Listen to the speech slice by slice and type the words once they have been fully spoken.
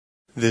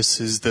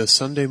This is the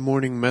Sunday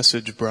morning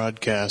message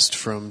broadcast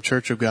from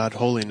Church of God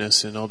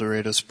Holiness in El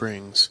Dorado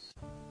Springs.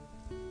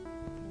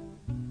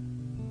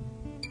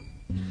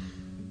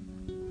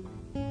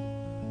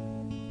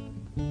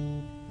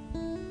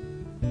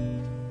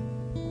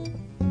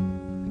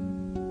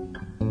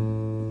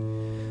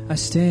 I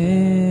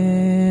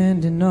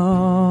stand in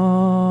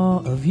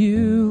awe of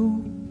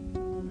you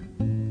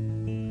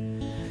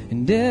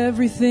and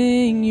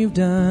everything you've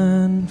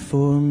done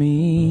for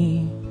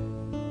me.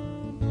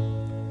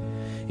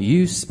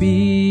 You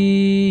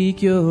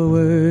speak your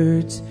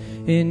words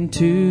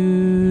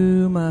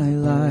into my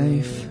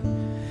life,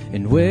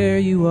 and where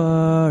you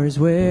are is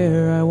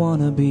where I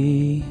want to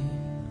be.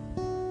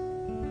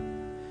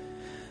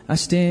 I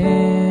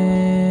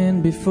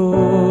stand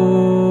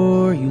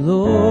before you,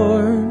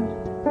 Lord,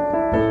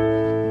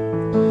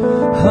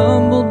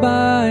 humbled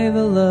by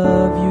the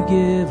love you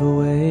give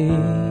away.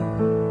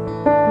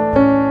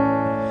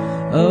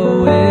 A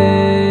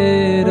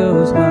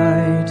widow's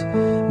mite,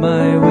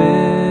 my will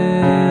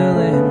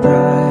and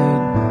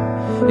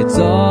pride, it's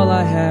all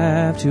I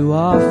have to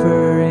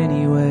offer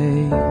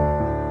anyway.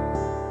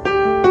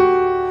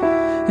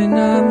 And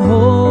I'm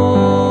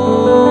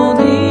holding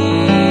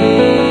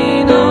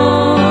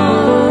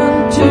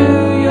on to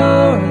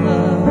your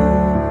love.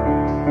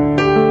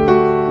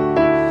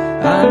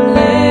 I'm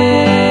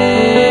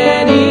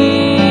letting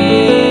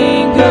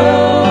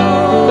go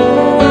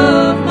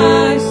of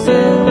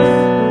myself.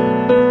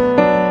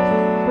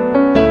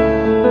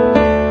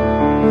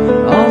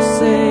 I'll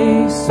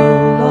say so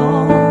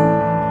long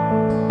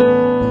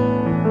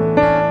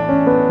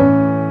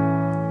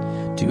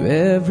to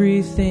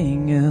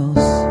everything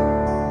else.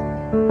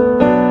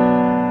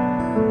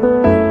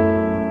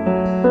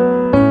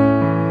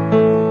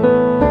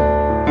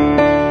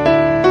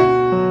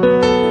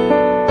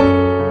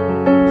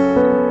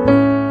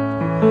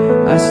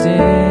 I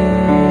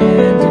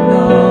stand in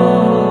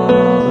awe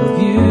of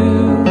you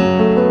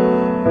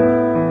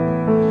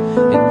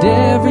and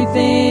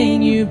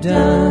everything you've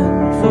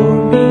done for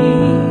me.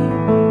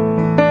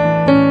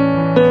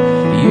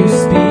 You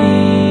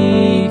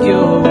speak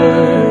your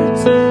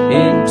words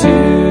into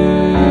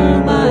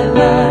my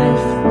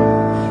life,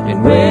 and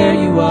where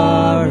you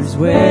are is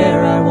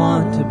where I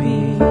want to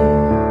be.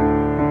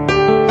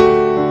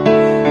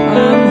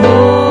 I'm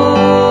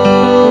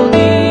holding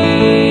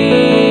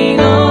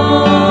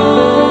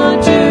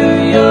on to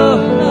your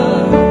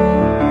love.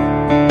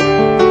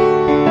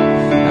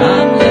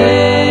 I'm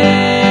letting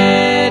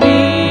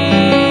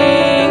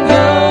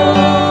go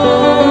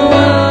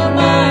of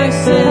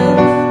myself.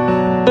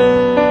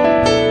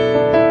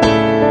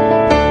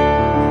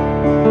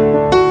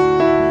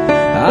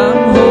 I'm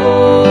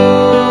holding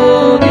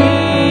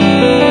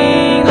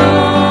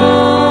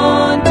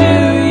on to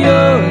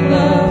your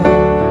love.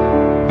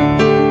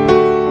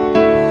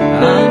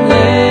 I'm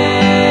letting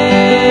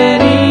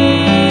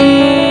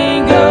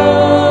go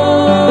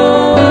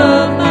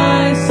of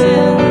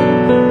myself,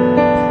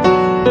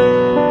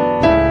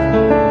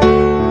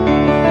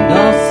 and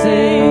I'll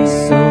say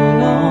so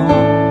long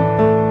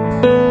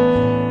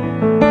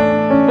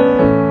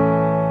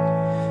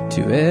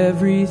to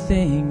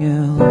everything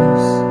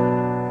else.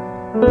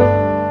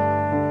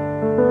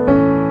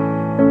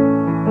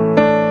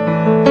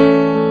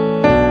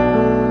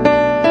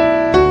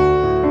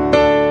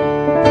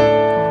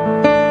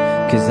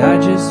 'Cause I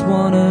just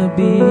wanna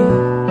be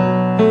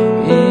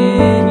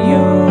in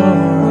your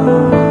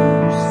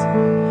arms.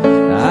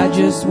 I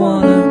just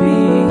wanna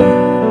be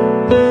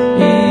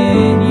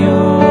in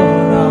your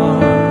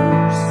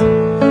arms,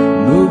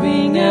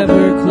 moving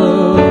ever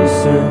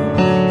closer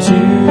to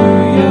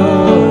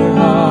your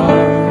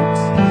heart,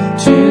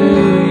 to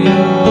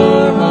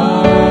your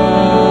heart.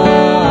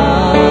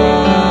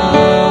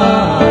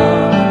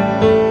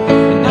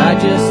 And I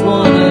just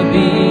wanna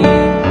be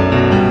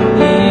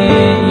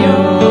in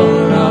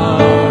your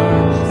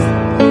arms.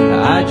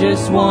 I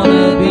just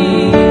wanna be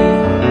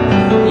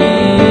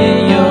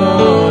in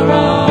your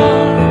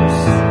arms,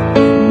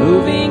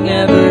 moving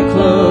ever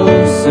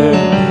closer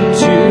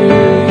to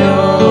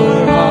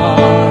your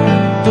heart,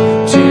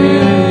 to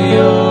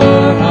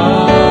your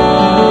heart.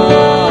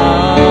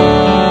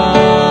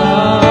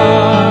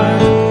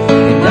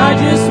 And I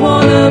just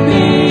wanna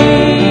be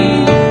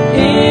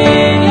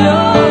in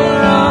your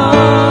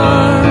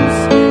arms.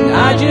 And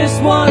I just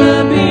wanna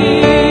be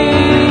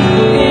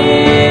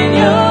in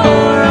your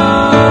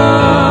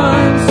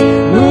arms,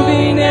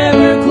 moving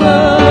ever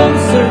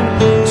closer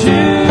to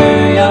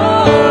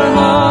your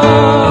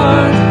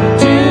heart,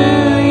 to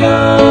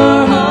your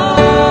heart.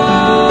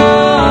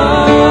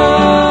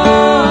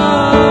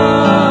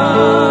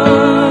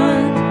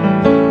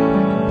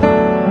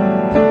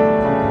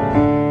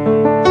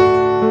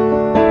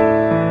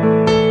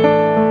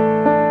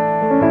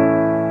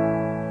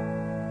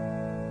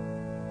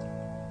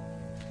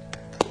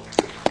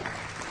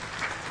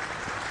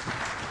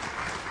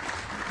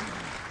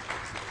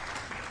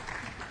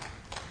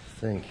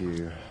 Thank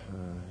you,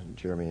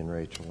 Jeremy and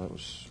Rachel. That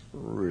was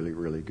really,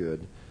 really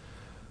good.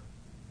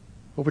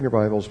 Open your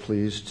Bibles,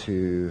 please,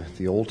 to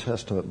the Old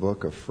Testament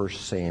book of 1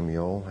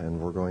 Samuel,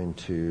 and we're going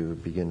to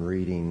begin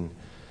reading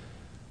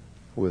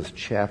with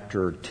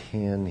chapter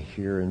 10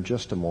 here in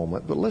just a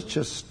moment. But let's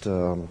just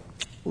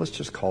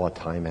call a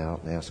time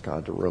out and ask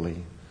God to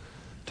really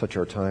touch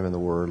our time in the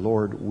Word.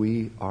 Lord,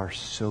 we are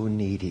so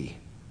needy.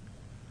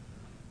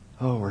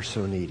 Oh, we're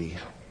so needy.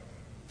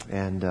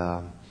 And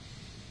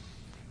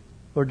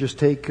Lord, just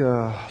take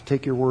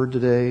your Word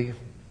today.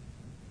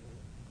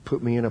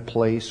 Put me in a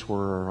place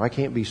where I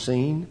can't be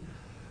seen.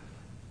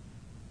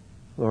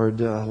 Lord,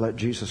 let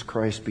Jesus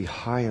Christ be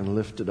high and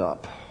lifted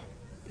up,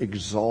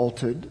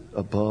 exalted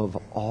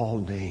above all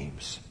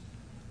names.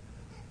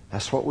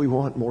 That's what we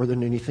want more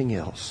than anything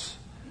else.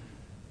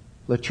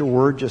 Let your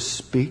word just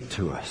speak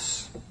to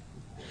us.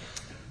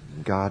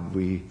 God,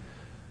 we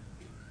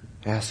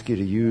ask you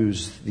to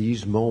use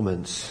these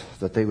moments,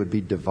 that they would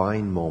be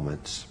divine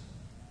moments.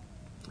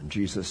 In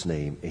Jesus'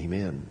 name,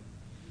 amen.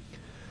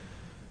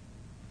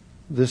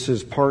 This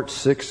is part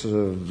 6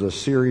 of the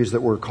series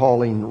that we're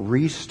calling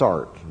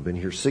Restart. I've been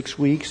here 6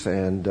 weeks,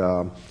 and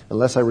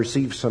unless I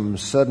receive some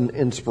sudden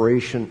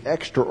inspiration,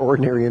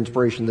 extraordinary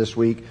inspiration this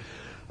week,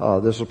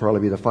 this will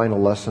probably be the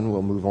final lesson.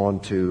 We'll move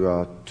on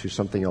to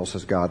something else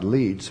as God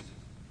leads.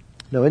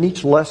 Now, in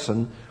each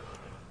lesson,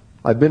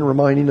 I've been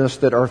reminding us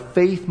that our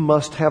faith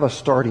must have a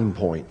starting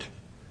point,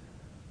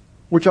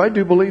 which I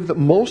do believe that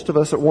most of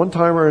us at one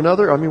time or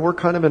another, we're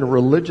kind of in a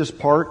religious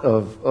part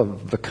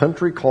of the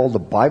country called the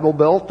Bible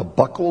Belt, the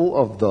buckle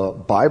of the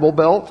Bible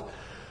Belt.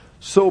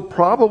 So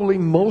probably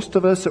most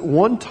of us at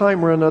one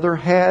time or another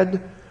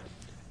had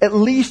at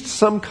least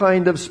some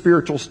kind of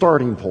spiritual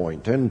starting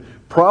point. And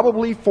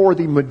probably for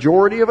the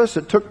majority of us,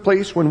 it took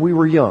place when we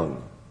were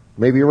young,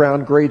 maybe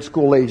around grade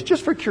school age.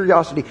 Just for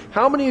curiosity,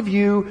 how many of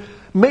you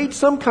made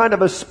some kind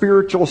of a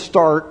spiritual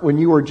start when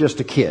you were just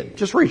a kid?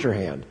 Just raise your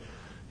hand.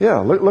 Yeah,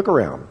 look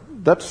around.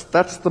 That's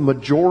the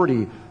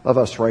majority of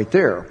us right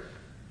there.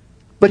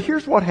 But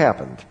here's what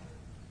happened.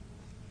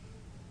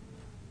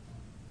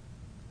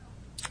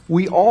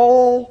 We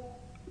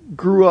all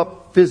grew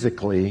up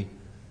physically,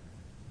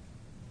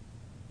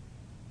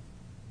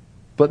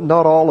 but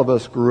not all of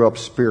us grew up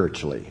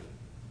spiritually.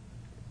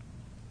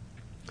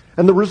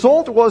 And the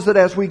result was that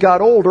as we got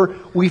older,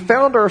 we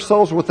found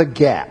ourselves with a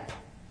gap.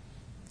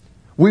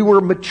 We were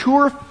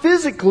mature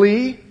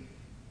physically,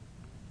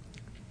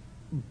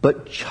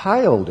 but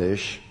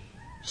childish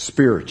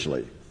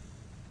spiritually.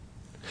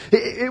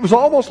 It was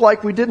almost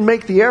like we didn't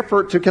make the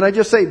effort to, can I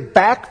just say,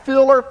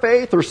 backfill our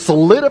faith or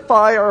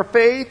solidify our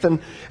faith. And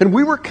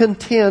we were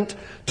content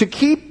to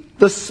keep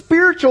the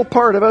spiritual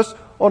part of us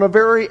on a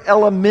very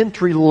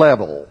elementary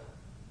level.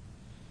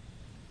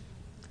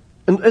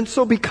 And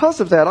so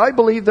because of that, I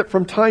believe that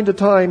from time to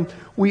time,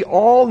 we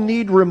all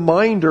need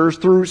reminders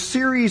through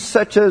series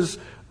such as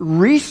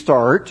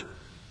Restart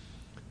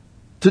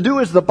to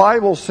do as the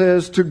Bible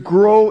says, to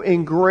grow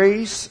in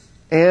grace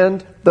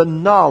and the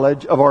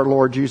knowledge of our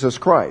Lord Jesus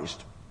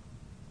Christ.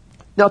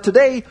 Now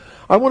today,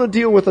 I want to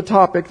deal with a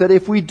topic that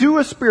if we do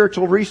a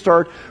spiritual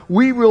restart,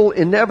 we will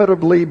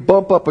inevitably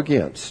bump up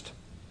against.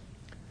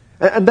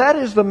 And that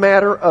is the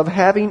matter of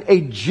having a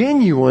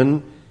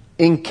genuine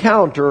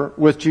encounter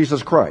with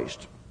Jesus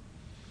Christ.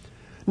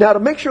 Now to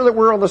make sure that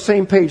we're on the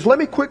same page, let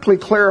me quickly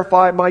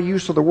clarify my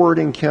use of the word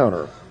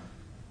encounter.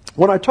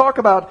 When I talk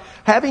about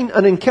having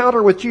an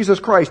encounter with Jesus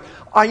Christ,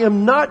 I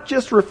am not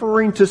just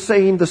referring to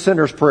saying the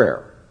sinner's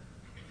prayer.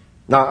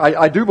 Now,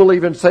 I do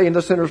believe in saying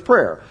the sinner's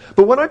prayer.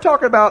 But when I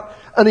talk about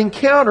an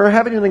encounter,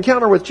 having an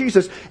encounter with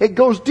Jesus, it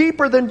goes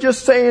deeper than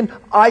just saying,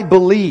 I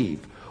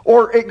believe.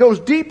 Or it goes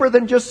deeper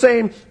than just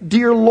saying,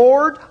 Dear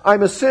Lord,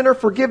 I'm a sinner,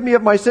 forgive me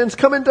of my sins,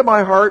 come into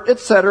my heart,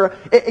 etc.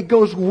 It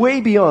goes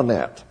way beyond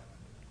that.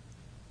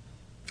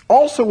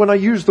 Also, when I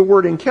use the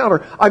word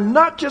encounter, I'm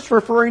not just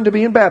referring to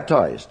being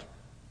baptized.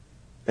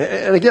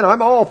 And again,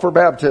 I'm all for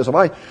baptism.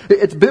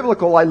 It's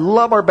biblical. I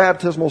love our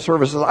baptismal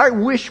services. I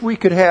wish we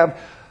could have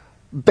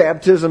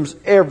baptisms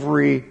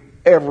every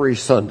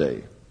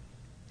Sunday.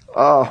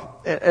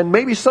 And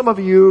maybe some of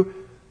you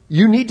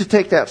need to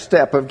take that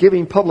step of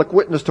giving public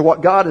witness to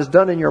what God has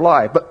done in your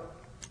life. But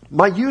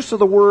my use of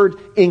the word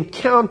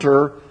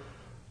encounter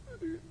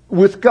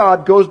with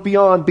God goes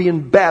beyond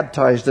being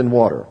baptized in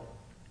water.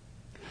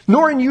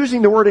 Nor in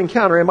using the word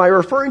encounter am I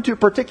referring to a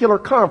particular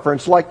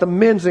conference like the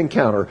men's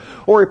encounter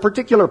or a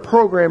particular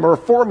program or a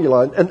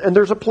formula, and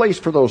there's a place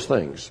for those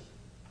things.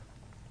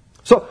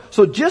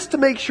 So just to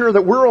make sure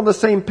that we're on the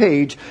same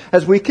page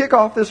as we kick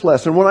off this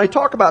lesson, when I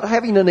talk about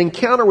having an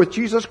encounter with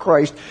Jesus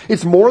Christ,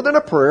 it's more than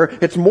a prayer,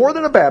 it's more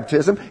than a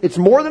baptism, it's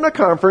more than a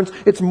conference,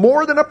 it's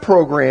more than a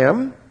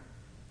program.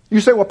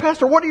 You say, well,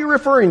 Pastor, what are you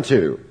referring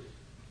to?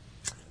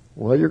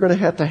 Well, you're going to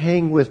have to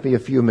hang with me a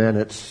few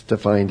minutes to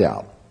find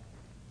out.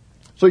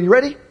 So you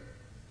ready?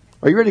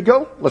 Are you ready to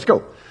go? Let's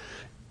go.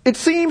 It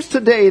seems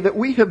today that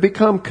we have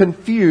become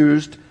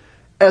confused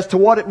as to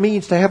what it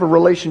means to have a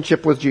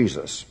relationship with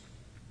Jesus.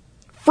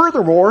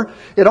 Furthermore,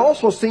 it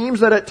also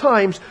seems that at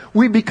times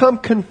we become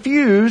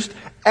confused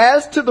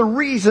as to the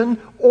reason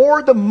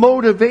or the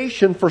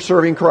motivation for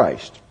serving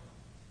Christ.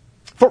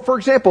 For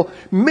example,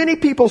 many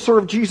people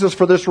serve Jesus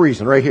for this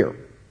reason right here.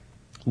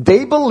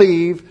 They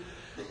believe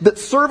that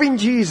serving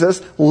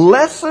Jesus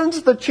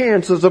lessens the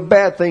chances of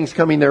bad things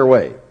coming their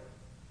way.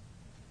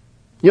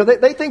 You know,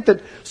 they think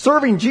that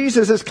serving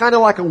Jesus is kind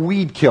of like a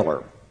weed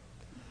killer.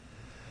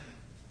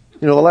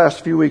 You know, the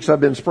last few weeks I've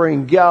been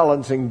spraying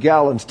gallons and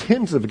gallons,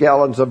 tens of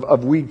gallons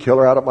of weed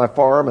killer out at my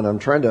farm, and I'm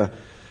trying to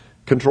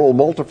control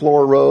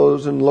multiflora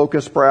rose and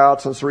locust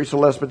sprouts and Sericea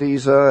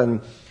lespedeza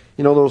and,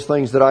 you know, those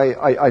things that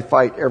I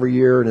fight every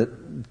year,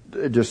 and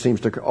it just seems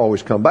to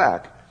always come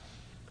back.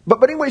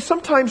 But anyway,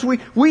 sometimes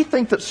we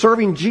think that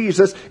serving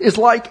Jesus is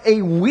like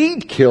a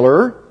weed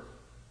killer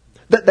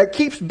that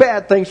keeps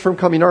bad things from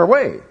coming our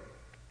way.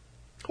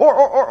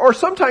 Or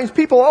sometimes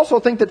people also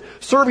think that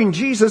serving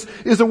Jesus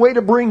is a way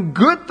to bring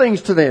good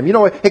things to them. You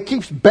know, it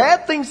keeps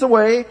bad things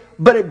away,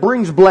 but it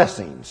brings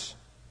blessings.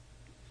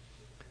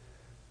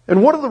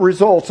 And one of the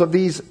results of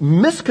these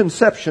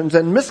misconceptions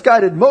and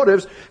misguided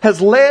motives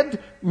has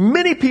led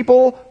many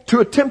people to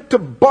attempt to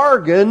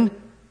bargain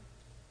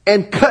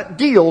and cut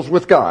deals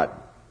with God.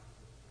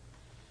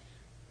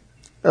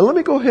 Now let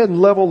me go ahead and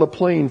level the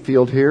playing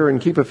field here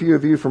and keep a few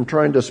of you from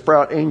trying to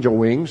sprout angel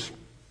wings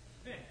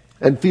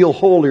and feel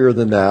holier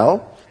than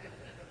thou.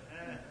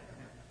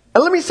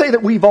 And let me say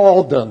that we've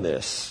all done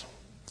this.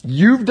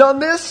 You've done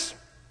this.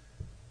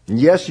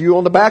 Yes, you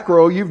on the back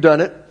row, you've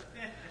done it.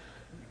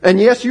 And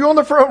yes, you on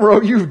the front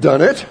row, you've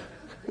done it.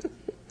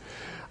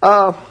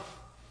 I've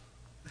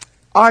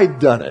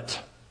done it.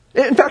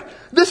 In fact,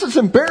 this is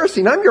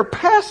embarrassing. I'm your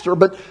pastor,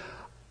 but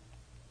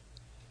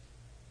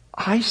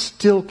I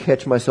still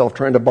catch myself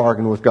trying to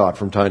bargain with God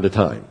from time to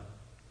time.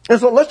 And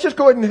so let's just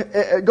go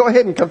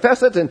ahead and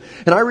confess it. And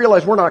I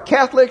realize we're not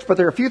Catholics, but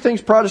there are a few things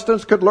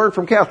Protestants could learn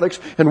from Catholics,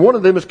 and one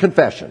of them is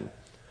confession.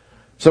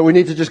 So we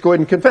need to just go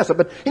ahead and confess it.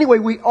 But anyway,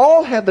 we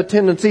all have the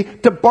tendency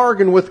to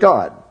bargain with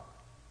God.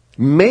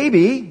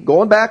 Maybe,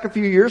 going back a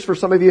few years for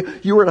some of you,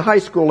 you were in high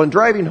school and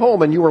driving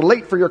home and you were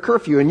late for your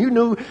curfew, and you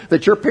knew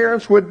that your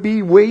parents would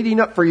be waiting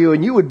up for you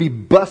and you would be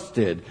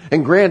busted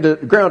and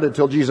grounded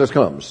till Jesus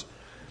comes.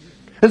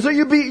 And so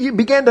you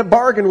began to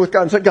bargain with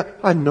God and said, God,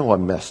 I know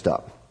I'm messed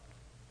up.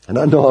 And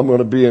I know I'm going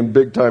to be in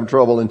big time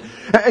trouble. And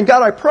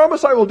God, I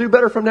promise I will do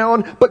better from now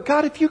on. But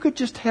God, if you could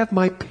just have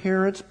my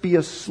parents be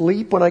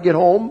asleep when I get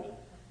home,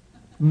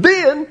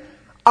 then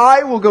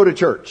I will go to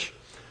church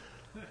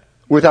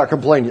without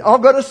complaining. I'll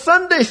go to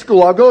Sunday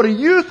school. I'll go to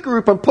youth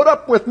group and put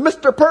up with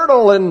Mr.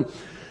 Pirtle. And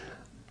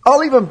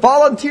I'll even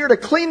volunteer to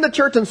clean the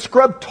church and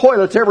scrub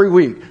toilets every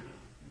week.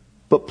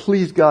 But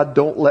please, God,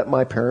 don't let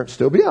my parents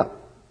still be up.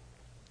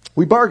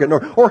 We bargain.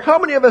 Or how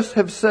many of us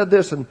have said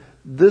this, and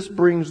this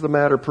brings the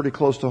matter pretty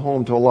close to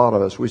home to a lot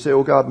of us. We say,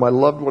 oh God, my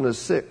loved one is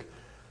sick.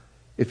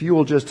 If you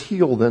will just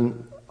heal,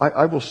 then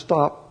I will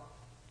stop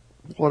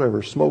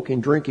whatever,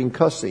 smoking, drinking,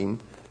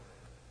 cussing,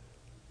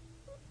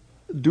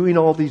 doing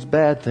all these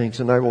bad things,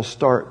 and I will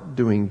start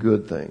doing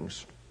good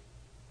things.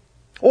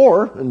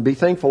 Or, and be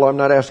thankful I'm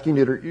not asking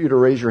you to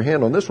raise your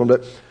hand on this one,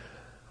 but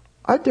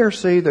I dare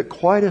say that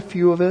quite a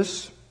few of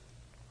us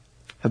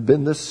have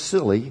been this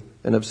silly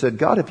and have said,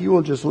 God, if you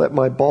will just let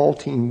my ball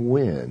team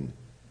win,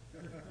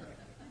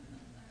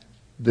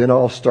 then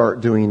I'll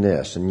start doing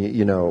this. And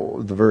you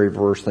know, the very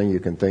first thing you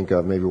can think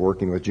of, maybe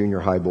working with junior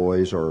high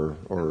boys or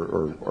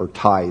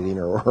tithing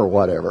or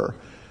whatever.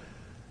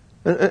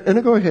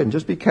 And go ahead and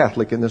just be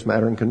Catholic in this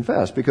matter and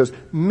confess, because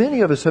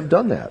many of us have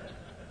done that.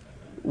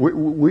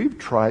 We've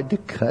tried to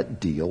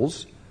cut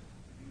deals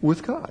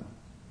with God.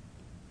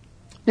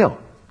 Now,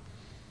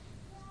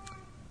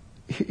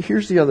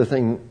 here's the other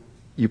thing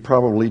you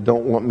probably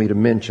don't want me to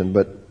mention,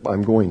 but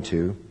I'm going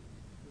to.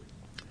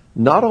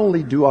 Not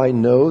only do I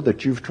know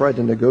that you've tried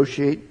to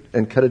negotiate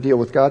and cut a deal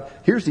with God,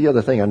 here's the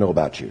other thing I know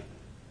about you.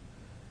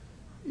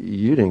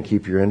 You didn't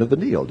keep your end of the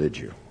deal, did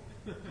you?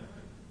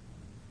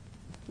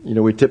 You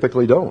know, we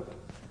typically don't.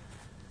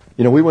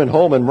 You know, we went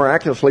home and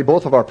miraculously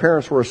both of our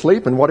parents were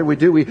asleep, and what did we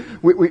do?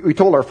 We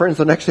told our friends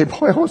the next day,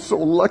 boy, I was so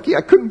lucky,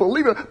 I couldn't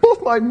believe it.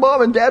 Both my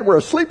mom and dad were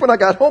asleep when I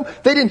got home.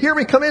 They didn't hear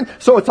me come in,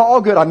 so it's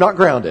all good. I'm not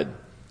grounded.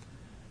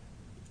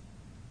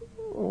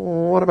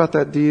 What about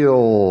that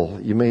deal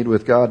you made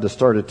with God to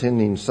start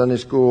attending Sunday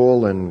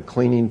school and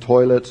cleaning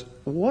toilets?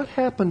 What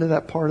happened to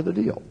that part of the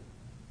deal?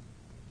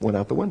 Went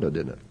out the window,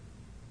 didn't it?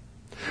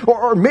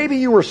 Or maybe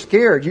you were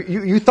scared.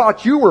 You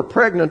thought you were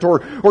pregnant,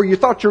 or you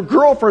thought your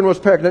girlfriend was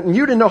pregnant, and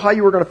you didn't know how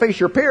you were going to face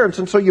your parents,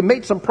 and so you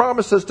made some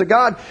promises to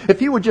God. If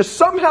He would just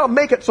somehow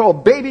make it so a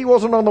baby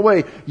wasn't on the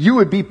way, you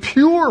would be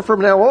pure from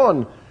now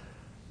on.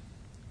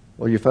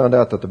 Well, you found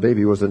out that the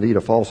baby was indeed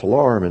a false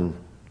alarm, and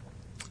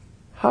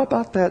how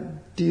about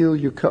that deal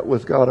you cut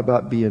with God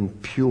about being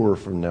pure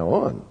from now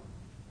on?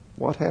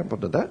 What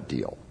happened to that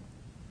deal?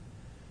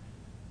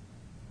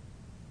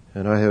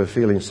 And I have a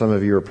feeling some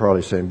of you are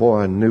probably saying, boy,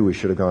 I knew we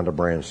should have gone to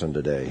Branson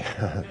today.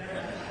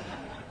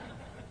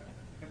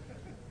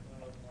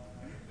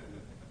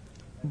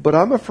 But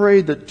I'm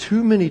afraid that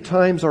too many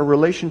times our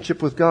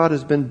relationship with God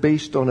has been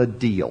based on a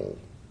deal.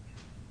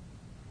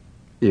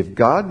 If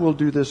God will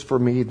do this for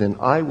me, then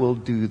I will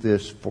do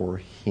this for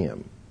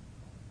Him.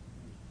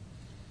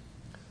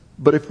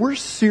 But if we're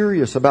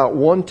serious about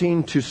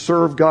wanting to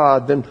serve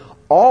God, then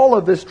all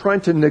of this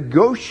trying to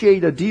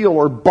negotiate a deal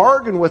or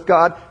bargain with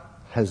God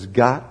has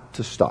got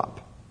to stop.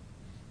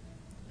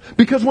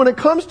 Because when it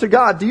comes to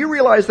God, do you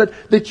realize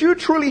that you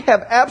truly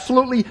have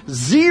absolutely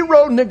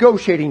zero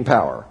negotiating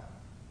power?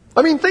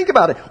 I mean, think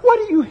about it.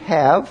 What do you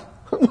have?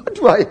 What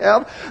do I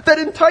have that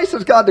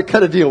entices God to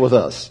cut a deal with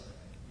us?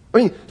 I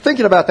mean,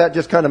 thinking about that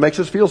just kind of makes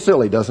us feel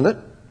silly, doesn't it?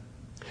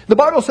 The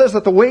Bible says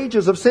that the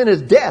wages of sin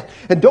is death.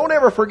 And don't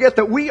ever forget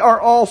that we are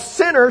all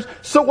sinners.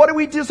 So what do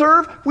we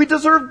deserve? We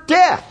deserve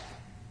death.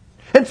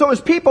 And so as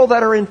people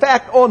that are in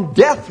fact on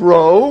death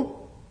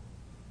row,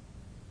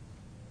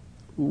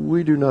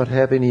 we do not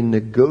have any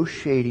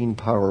negotiating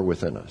power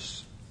within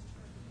us.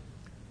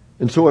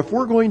 And so if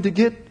we're going to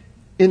get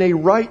in a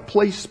right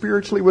place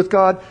spiritually with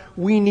God,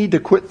 we need to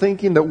quit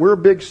thinking that we're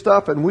big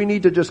stuff, and we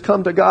need to just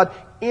come to God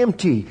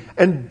empty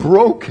and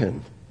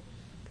broken,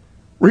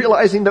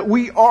 realizing that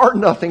we are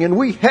nothing and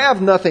we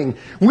have nothing.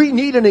 We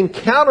need an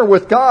encounter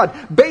with God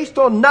based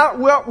on not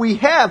what we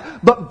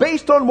have, but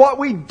based on what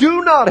we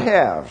do not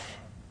have.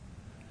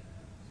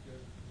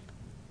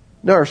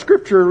 Now, our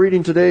scripture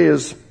reading today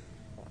is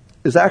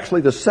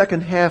actually the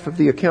second half of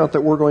the account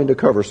that we're going to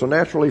cover. So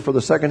naturally, for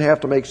the second half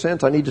to make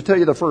sense, I need to tell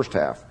you the first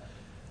half.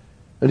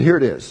 And here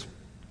it is.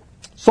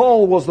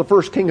 Saul was the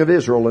first king of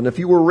Israel, and if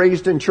you were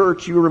raised in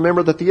church, you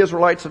remember that the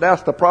Israelites had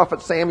asked the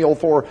prophet Samuel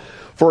for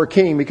a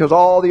king because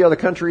all the other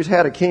countries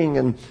had a king,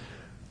 and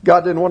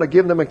God didn't want to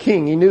give them a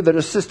king. He knew that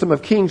a system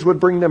of kings would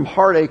bring them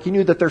heartache. He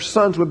knew that their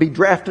sons would be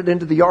drafted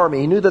into the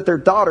army. He knew that their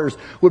daughters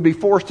would be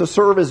forced to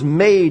serve as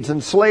maids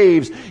and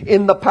slaves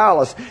in the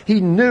palace. He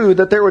knew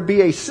that there would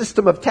be a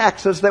system of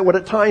taxes that would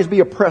at times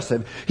be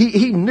oppressive.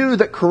 He knew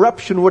that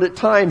corruption would at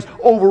times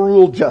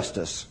overrule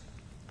justice.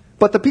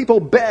 But the people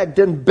begged,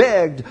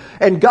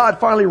 and God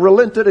finally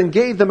relented and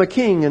gave them a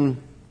king,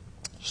 and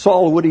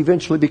Saul would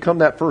eventually become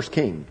that first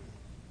king.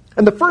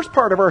 And the first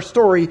part of our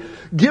story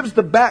gives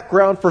the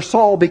background for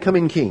Saul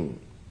becoming king.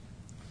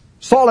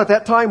 Saul at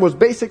that time was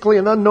basically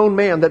an unknown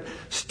man that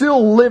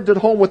still lived at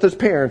home with his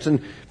parents,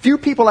 and few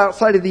people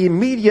outside of the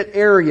immediate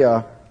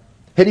area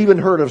had even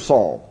heard of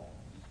Saul.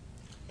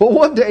 But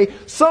one day,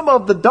 some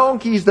of the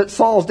donkeys that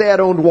Saul's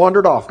dad owned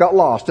wandered off, got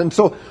lost. And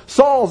so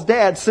Saul's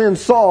dad sends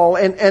Saul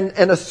and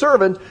a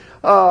servant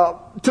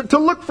to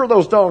look for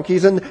those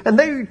donkeys. And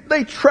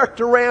they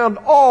trekked around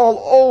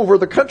all over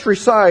the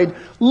countryside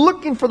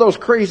looking for those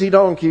crazy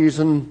donkeys.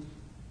 And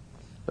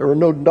there were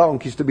no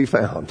donkeys to be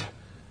found.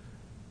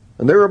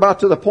 And they were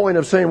about to the point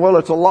of saying, well,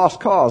 it's a lost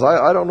cause.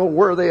 I don't know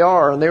where they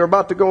are. And they were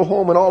about to go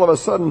home, and all of a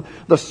sudden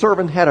the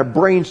servant had a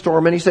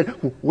brainstorm, and he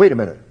said, wait a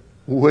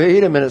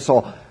minute,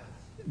 Saul.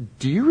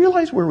 Do you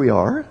realize where we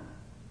are?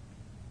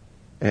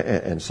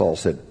 And Saul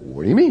said,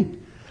 what do you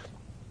mean?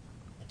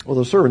 Well,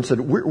 the servant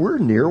said, we're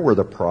near where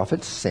the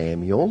prophet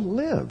Samuel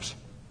lives.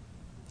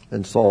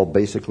 And Saul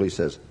basically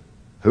says,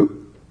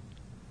 who?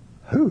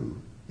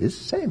 Who is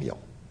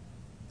Samuel?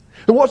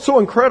 And what's so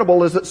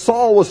incredible is that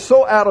Saul was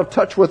so out of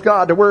touch with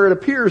God to where it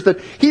appears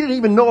that he didn't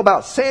even know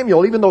about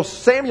Samuel, even though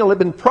Samuel had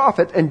been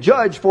prophet and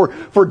judge for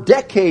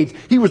decades.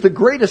 He was the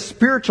greatest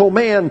spiritual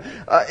man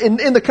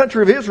in the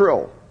country of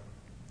Israel.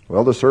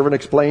 Well, the servant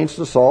explains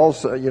to Saul,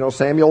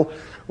 Samuel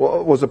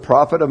was a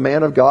prophet, a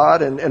man of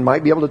God, and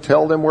might be able to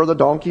tell them where the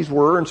donkeys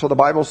were. And so the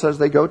Bible says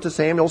they go to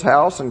Samuel's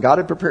house, and God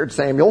had prepared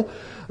Samuel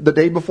the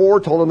day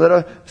before, told him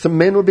that some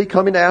men would be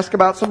coming to ask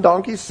about some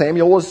donkeys.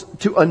 Samuel was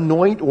to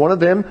anoint one of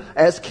them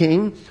as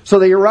king. So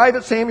they arrive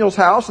at Samuel's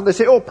house, and they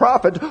say, oh,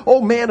 prophet,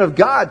 oh, man of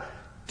God,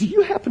 do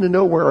you happen to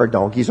know where our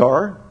donkeys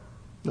are?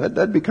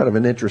 That'd be kind of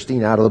an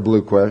interesting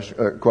out-of-the-blue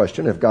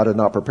question if God had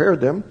not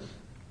prepared them.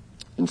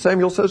 And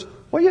Samuel says,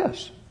 well,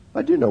 yes.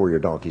 I do know where your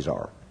donkeys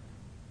are.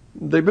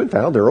 They've been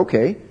found. They're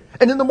okay.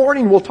 And in the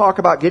morning, we'll talk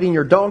about getting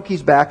your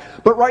donkeys back.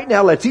 But right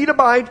now, let's eat a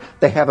bite.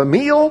 They have a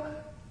meal.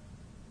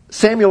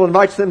 Samuel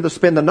invites them to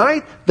spend the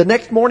night. The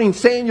next morning,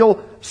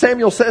 Samuel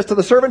says to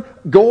the servant,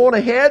 go on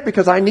ahead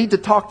because I need to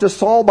talk to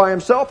Saul by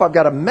himself. I've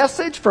got a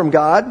message from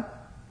God.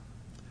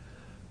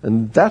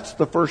 And that's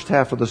the first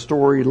half of the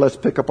story. Let's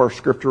pick up our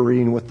scripture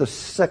reading with the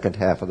second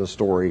half of the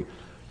story.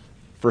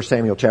 1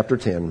 Samuel chapter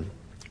 10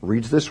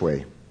 reads this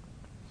way.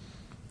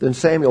 Then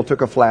Samuel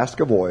took a flask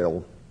of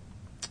oil,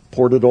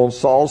 poured it on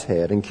Saul's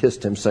head, and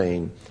kissed him,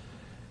 saying,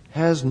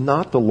 has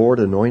not the Lord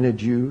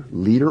anointed you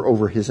leader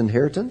over his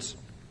inheritance?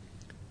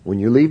 When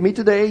you leave me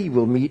today, you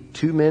will meet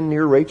two men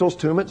near Rachel's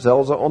tomb at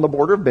Zelzah on the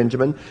border of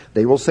Benjamin.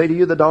 They will say to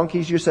you, the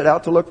donkeys you set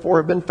out to look for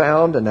have been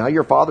found, and now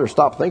your father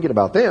stopped thinking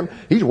about them.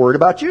 He's worried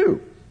about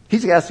you.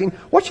 He's asking,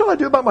 what shall I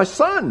do about my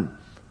son?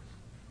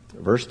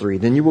 Verse 3,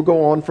 then you will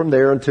go on from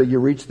there until you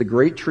reach the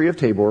great tree of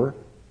Tabor.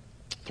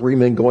 3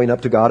 men going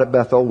up to God at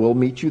Bethel will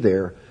meet you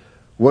there.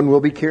 One will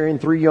be carrying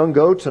 3 young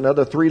goats,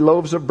 another 3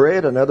 loaves of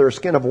bread, another a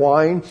skin of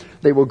wine.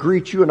 They will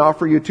greet you and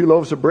offer you 2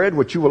 loaves of bread,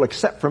 which you will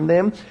accept from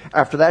them.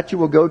 After that, you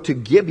will go to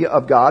Gibeah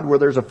of God, where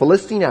there's a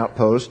Philistine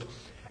outpost.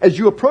 As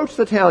you approach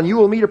the town, you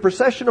will meet a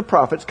procession of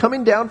prophets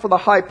coming down from the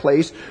high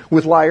place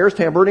with lyres,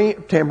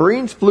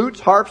 tambourines, flutes,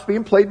 harps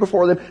being played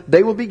before them.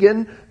 They will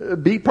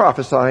be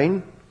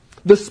prophesying.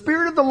 The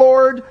Spirit of the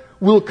Lord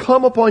will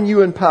come upon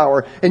you in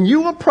power, and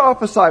you will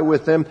prophesy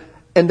with them.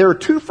 And there are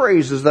two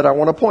phrases that I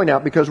want to point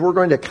out because we're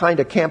going to kind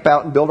of camp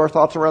out and build our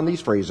thoughts around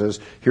these phrases.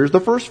 Here's the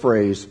first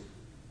phrase,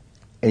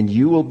 and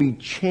you will be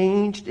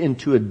changed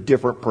into a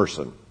different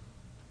person.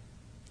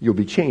 You'll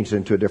be changed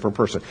into a different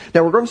person.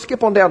 Now we're going to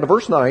skip on down to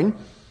verse 9,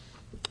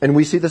 and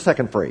we see the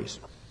second phrase.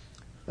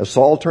 As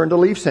Saul turned to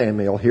leave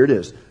Samuel, here it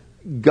is.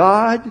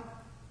 God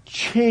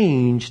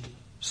changed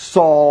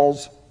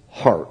Saul's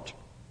heart.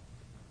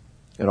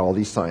 And all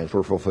these signs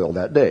were fulfilled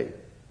that day.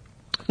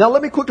 Now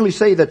let me quickly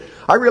say that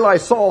I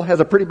realize Saul has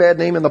a pretty bad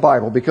name in the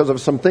Bible because of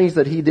some things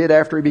that he did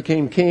after he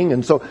became king.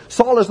 And so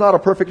Saul is not a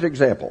perfect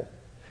example.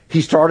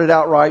 He started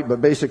out right,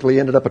 but basically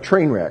ended up a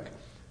train wreck.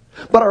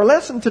 But our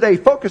lesson today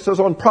focuses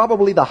on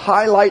probably the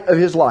highlight of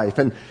his life.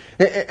 And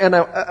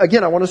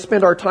again, I want to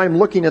spend our time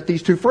looking at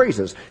these two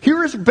phrases.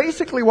 Here is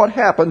basically what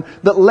happened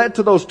that led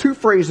to those two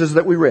phrases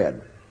that we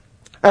read.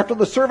 After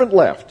the servant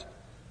left,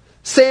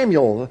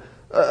 Samuel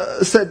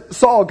said,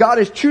 Saul, God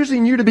is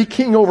choosing you to be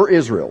king over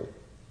Israel.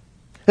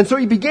 And so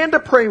he began to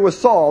pray with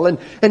Saul, and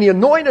he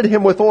anointed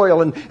him with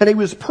oil, and he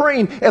was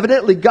praying.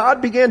 Evidently,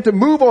 God began to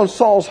move on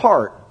Saul's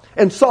heart.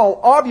 And Saul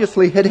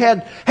obviously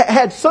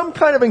had some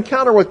kind of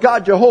encounter with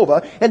God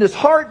Jehovah, and his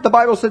heart, the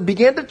Bible said,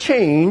 began to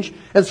change,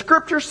 and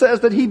Scripture says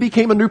that he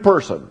became a new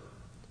person.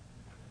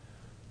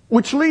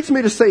 Which leads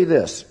me to say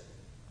this.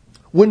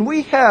 When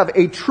we have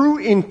a true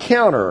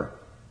encounter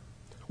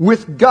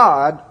with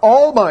God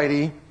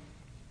Almighty,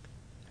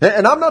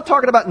 and I'm not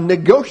talking about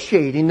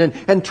negotiating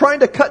and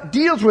trying to cut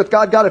deals with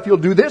God. God, if you'll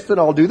do this, then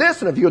I'll do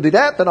this. And if you'll do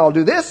that, then I'll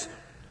do this.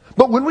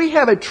 But when we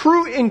have a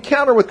true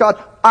encounter with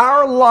God,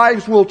 our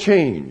lives will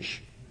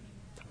change.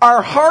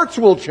 Our hearts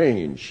will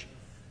change.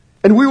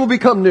 And we will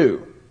become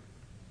new.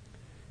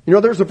 You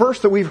know, there's a verse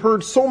that we've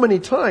heard so many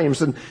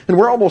times, and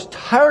we're almost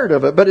tired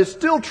of it, but it's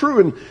still true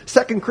in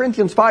 2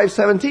 Corinthians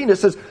 5:17. It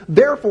says,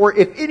 therefore,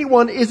 if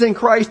anyone is in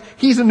Christ,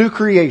 he's a new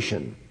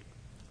creation.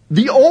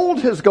 The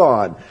old has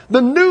gone.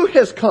 The new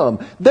has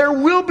come. There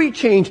will be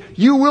change.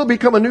 You will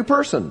become a new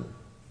person.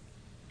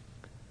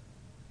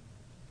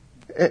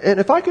 And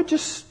if I could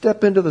just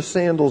step into the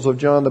sandals of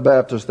John the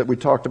Baptist that we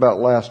talked about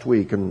last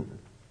week. And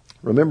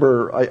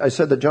remember, I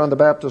said that John the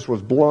Baptist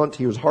was blunt.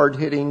 He was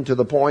hard-hitting to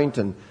the point,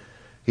 and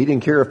he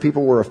didn't care if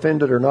people were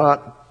offended or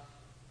not.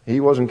 He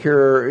didn't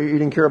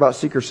care about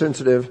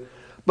seeker-sensitive.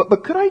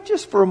 But could I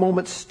just for a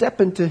moment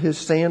step into his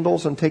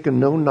sandals and take a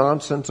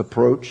no-nonsense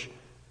approach?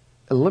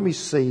 And let me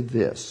say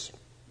this.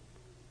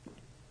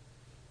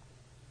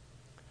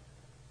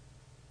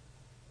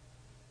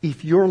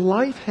 If your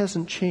life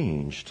hasn't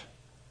changed,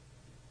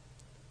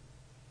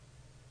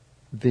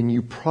 then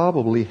you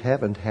probably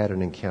haven't had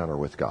an encounter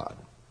with God.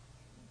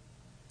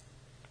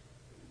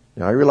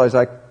 Now, I realize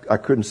I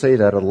couldn't say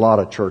that at a lot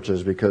of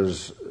churches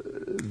because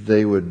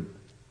they would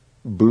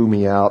boo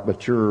me out,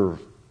 but you're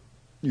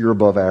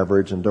above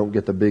average and don't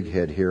get the big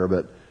head here,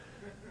 but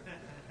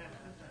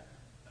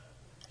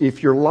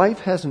if your life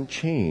hasn't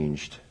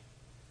changed,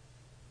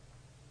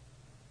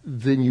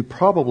 then you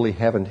probably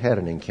haven't had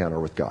an encounter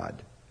with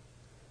God.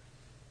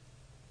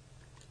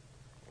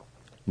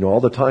 You know, all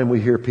the time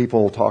we hear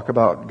people talk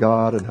about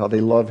God and how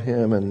they love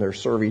Him and they're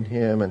serving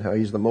Him and how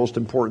He's the most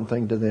important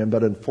thing to them.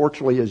 But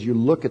unfortunately, as you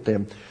look at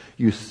them,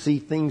 you see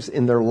things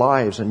in their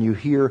lives and you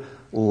hear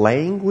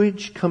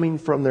language coming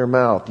from their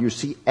mouth. You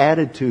see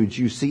attitudes.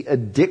 You see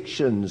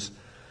addictions.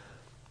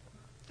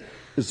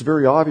 It's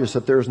very obvious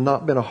that there's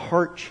not been a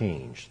heart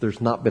change. There's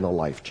not been a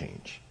life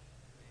change.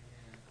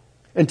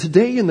 And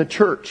today in the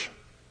church,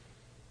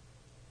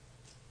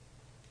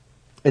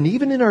 and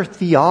even in our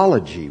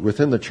theology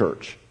within the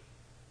church,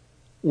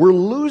 we're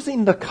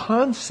losing the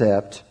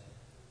concept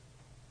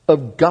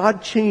of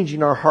God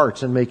changing our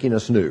hearts and making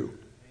us new. Amen.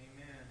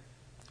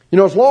 You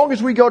know, as long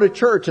as we go to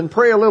church and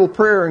pray a little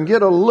prayer and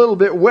get a little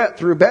bit wet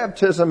through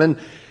baptism and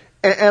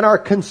are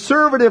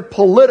conservative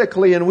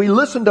politically and we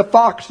listen to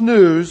Fox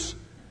News,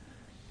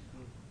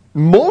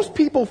 most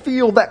people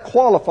feel that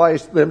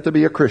qualifies them to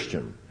be a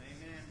Christian.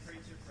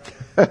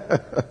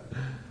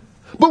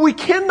 But we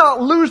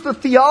cannot lose the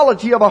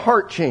theology of a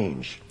heart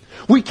change.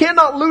 We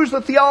cannot lose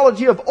the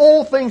theology of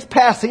old things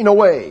passing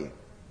away.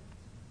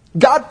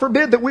 God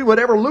forbid that we would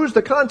ever lose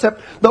the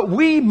concept that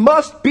we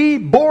must be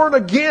born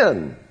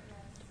again.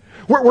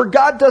 Where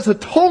God does a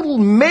total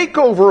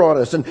makeover on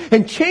us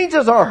and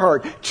changes our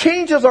heart,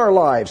 changes our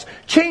lives,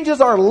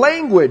 changes our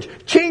language,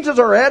 changes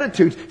our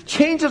attitudes,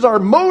 changes our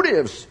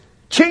motives,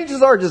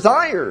 changes our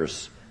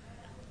desires.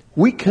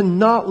 We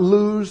cannot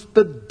lose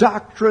the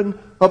doctrine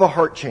of a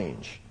heart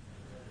change.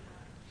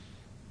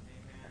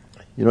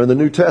 You know, in the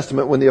New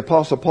Testament, when the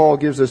Apostle Paul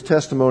gives his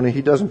testimony,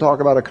 he doesn't talk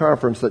about a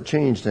conference that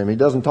changed him. He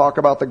doesn't talk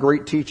about the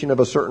great teaching of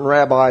a certain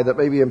rabbi that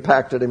maybe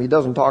impacted him. He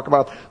doesn't talk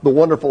about the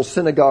wonderful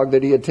synagogue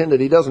that he attended.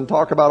 He doesn't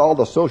talk about all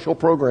the social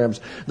programs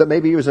that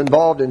maybe he was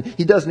involved in.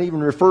 He doesn't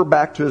even refer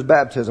back to his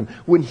baptism.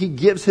 When he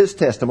gives his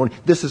testimony,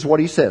 this is what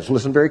he says.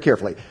 Listen very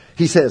carefully.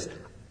 He says,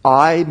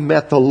 I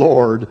met the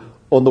Lord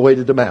on the way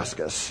to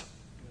Damascus.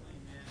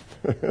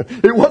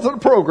 It wasn't a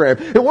program.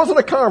 It wasn't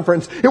a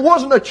conference. It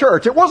wasn't a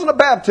church. It wasn't a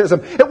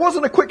baptism. It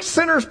wasn't a quick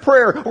sinner's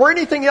prayer or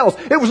anything else.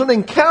 It was an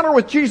encounter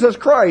with Jesus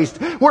Christ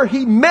where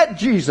he met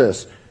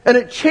Jesus and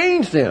it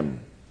changed him.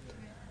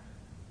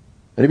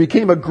 And he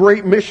became a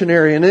great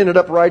missionary and ended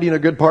up writing a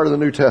good part of the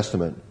New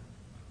Testament.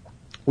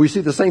 We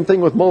see the same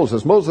thing with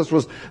Moses. Moses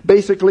was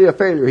basically a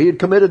failure. He had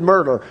committed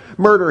murder.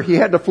 He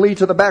had to flee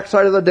to the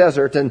backside of the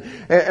desert.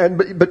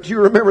 But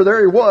you remember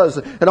there he was.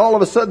 And all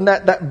of a sudden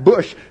that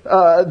bush,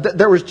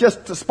 there was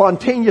just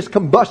spontaneous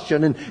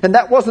combustion. And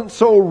that wasn't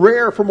so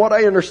rare from what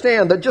I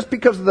understand. That just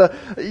because of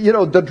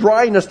the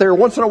dryness there,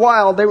 once in a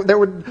while there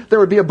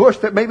would be a bush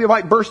that maybe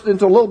might burst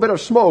into a little bit of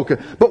smoke.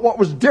 But what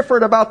was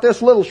different about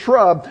this little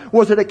shrub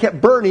was that it kept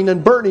burning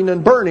and burning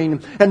and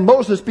burning. And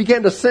Moses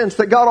began to sense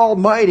that God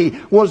Almighty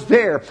was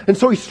there. And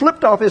so he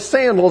slipped off his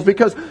sandals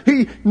because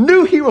he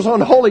knew he was on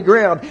holy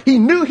ground. He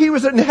knew he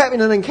was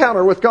having an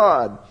encounter with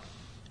God.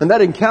 And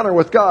that encounter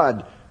with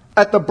God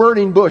at the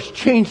burning bush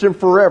changed him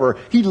forever.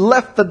 He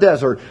left the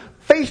desert,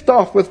 faced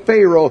off with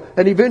Pharaoh,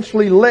 and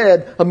eventually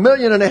led 1.5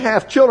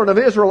 million children of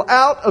Israel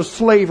out of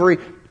slavery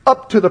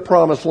up to the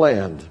promised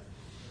land.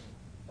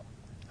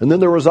 And then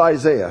there was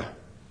Isaiah.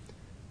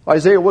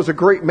 Isaiah was a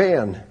great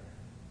man.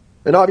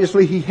 And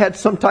obviously he had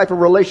some type of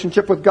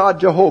relationship with God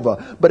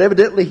Jehovah. But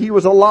evidently he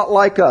was a lot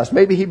like us.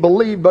 Maybe he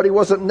believed, but he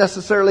wasn't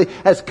necessarily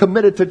as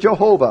committed to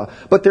Jehovah.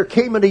 But there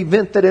came an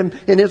event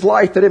in his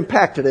life that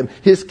impacted him.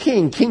 His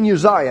king, King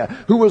Uzziah,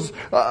 who was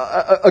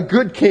a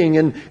good king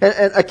and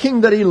a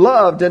king that he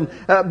loved.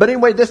 But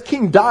anyway, this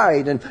king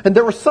died. And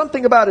there was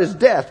something about his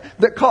death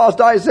that caused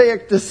Isaiah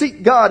to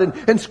seek God.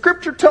 And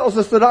Scripture tells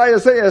us that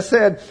Isaiah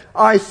said,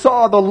 "I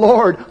saw the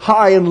Lord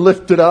high and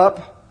lifted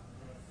up."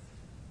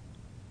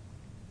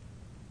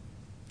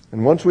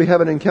 And once we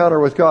have an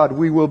encounter with God,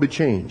 we will be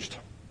changed.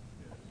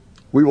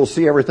 We will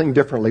see everything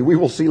differently. We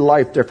will see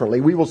life differently.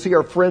 We will see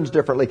our friends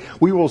differently.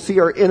 We will see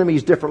our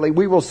enemies differently.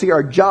 We will see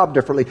our job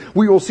differently.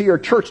 We will see our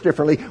church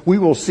differently. We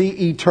will see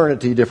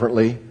eternity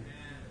differently.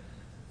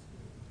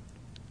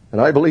 And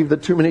I believe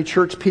that too many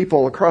church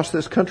people across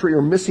this country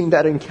are missing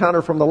that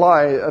encounter from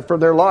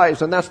their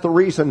lives. And that's the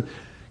reason.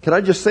 Can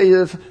I just say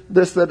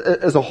this, that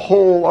as a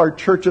whole, our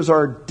churches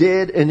are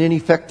dead and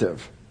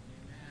ineffective.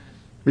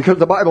 Because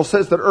the Bible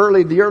says that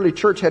the early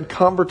church had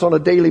converts on a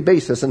daily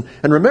basis. And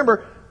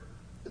remember,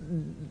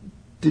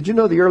 did you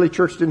know the early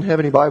church didn't have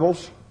any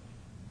Bibles?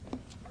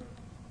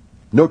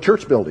 No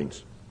church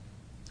buildings.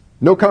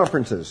 No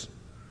conferences.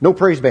 No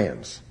praise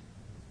bands.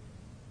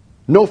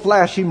 No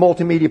flashy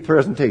multimedia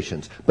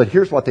presentations. But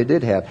here's what they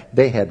did have.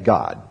 They had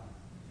God.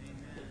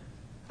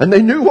 And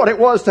they knew what it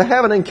was to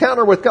have an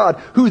encounter with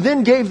God, who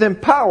then gave them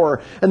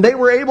power. And they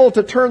were able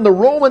to turn the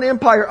Roman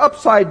Empire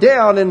upside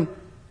down. And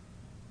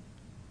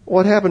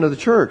what happened to the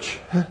church?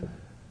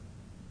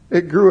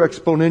 It grew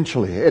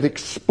exponentially. It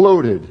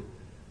exploded.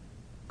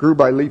 Grew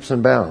by leaps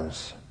and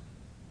bounds.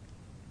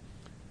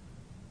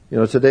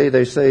 Today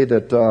they say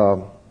that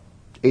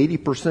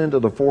 80%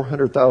 of the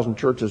 400,000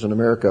 churches in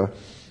America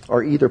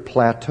are either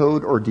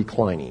plateaued or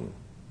declining.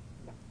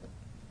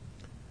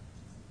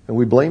 And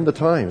we blame the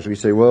times. We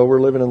say, well,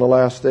 we're living in the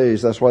last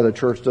days. That's why the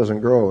church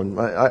doesn't grow. And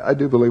I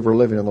do believe we're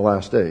living in the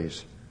last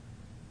days.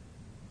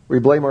 We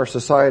blame our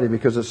society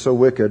because it's so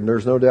wicked, and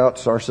there's no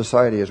doubt our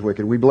society is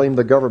wicked. We blame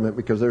the government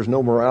because there's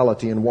no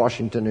morality in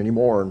Washington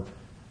anymore, and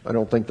I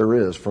don't think there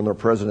is, from the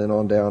president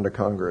on down to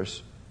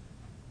Congress.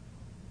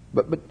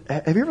 But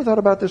have you ever thought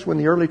about this? When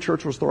the early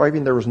church was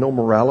thriving, there was no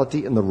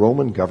morality in the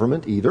Roman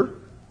government either.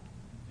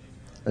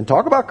 And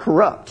talk about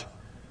corrupt.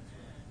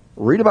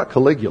 Read about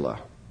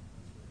Caligula.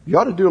 You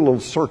ought to do a little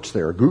search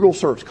there. Google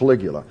search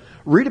Caligula.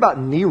 Read about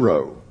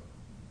Nero.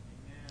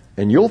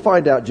 And you'll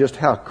find out just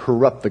how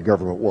corrupt the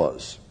government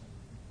was.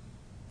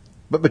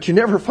 But you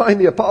never find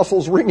the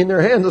apostles wringing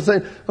their hands and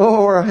saying,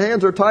 oh, our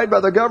hands are tied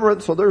by the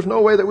government, so there's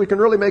no way that we can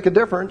really make a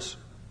difference.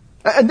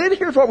 And then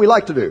here's what we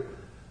like to do.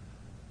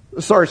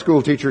 Sorry,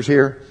 school teachers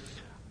here.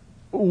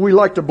 We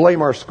like to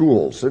blame our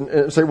schools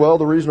and say, well,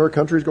 the reason our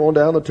country's going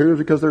down the tubes is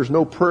because there's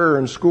no prayer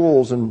in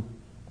schools. And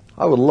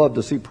I would love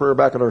to see prayer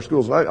back in our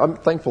schools. I'm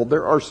thankful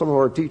there are some of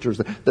our teachers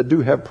that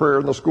do have prayer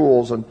in the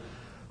schools, and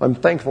I'm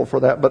thankful for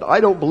that. But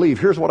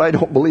here's what I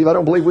don't believe. I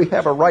don't believe we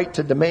have a right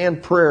to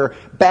demand prayer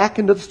back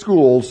into the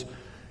schools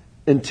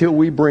until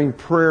we bring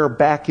prayer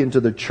back into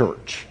the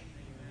church.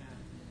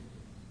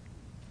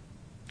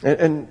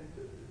 And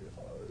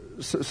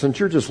since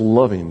you're just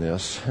loving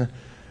this,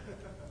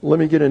 let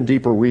me get in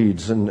deeper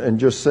weeds and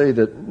just say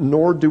that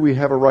nor do we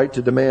have a right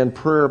to demand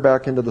prayer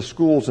back into the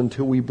schools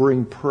until we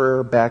bring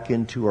prayer back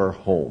into our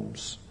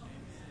homes.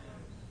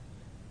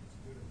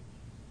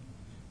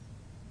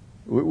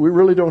 We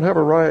really don't have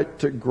a right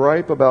to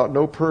gripe about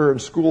no prayer in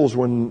schools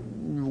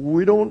when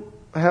we don't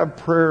have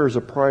prayer as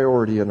a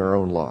priority in our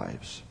own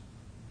lives.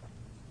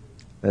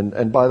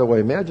 And by the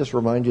way, may I just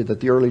remind you that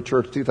the early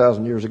church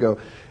 2,000 years ago,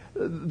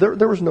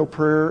 there was no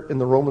prayer in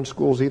the Roman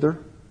schools either.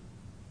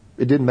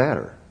 It didn't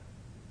matter.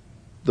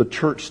 The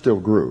church still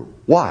grew.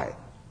 Why?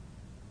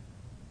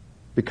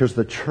 Because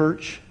the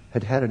church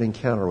had had an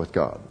encounter with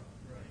God.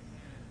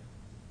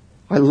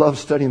 I love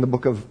studying the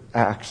book of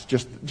Acts,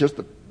 just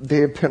the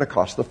day of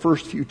Pentecost, the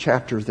first few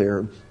chapters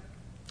there. Here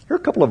are a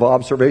couple of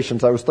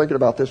observations I was thinking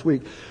about this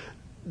week.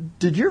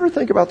 Did you ever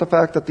think about the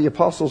fact that the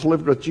apostles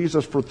lived with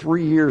Jesus for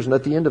 3 years, and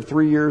at the end of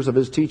 3 years of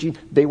his teaching,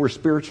 they were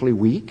spiritually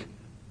weak?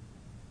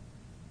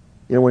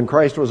 You know, when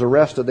Christ was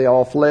arrested, they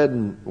all fled,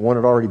 and one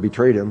had already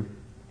betrayed him.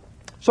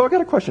 So I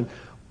got a question.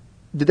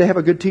 Did they have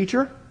a good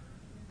teacher?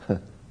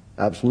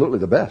 Absolutely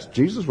the best.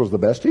 Jesus was the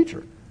best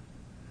teacher.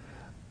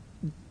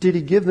 Did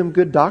he give them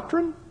good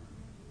doctrine?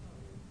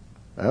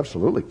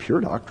 Absolutely,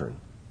 pure doctrine.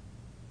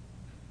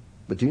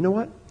 But do you know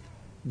what?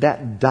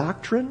 That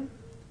doctrine,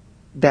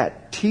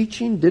 that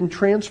teaching didn't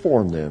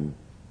transform them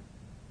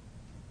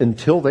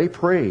until they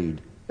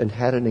prayed and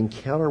had an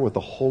encounter with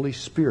the Holy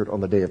Spirit on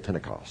the day of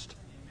Pentecost.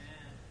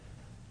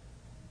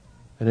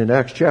 And in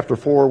Acts chapter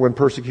 4, when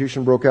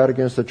persecution broke out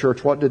against the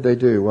church, what did they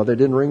do? Well, they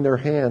didn't wring their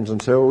hands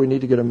and say, we need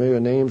to get a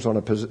million names on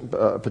a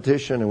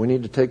petition, and we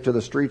need to take to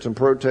the streets and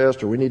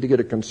protest, or we need to get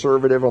a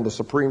conservative on the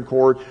Supreme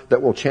Court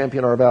that will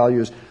champion our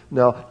values.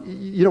 No,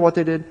 you know what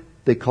they did?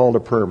 They called a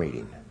prayer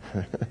meeting.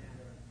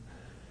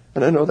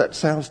 And I know that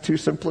sounds too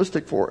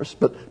simplistic for us,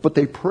 but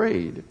they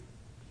prayed.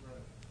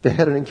 They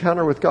had an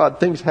encounter with God.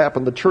 Things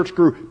happened. The church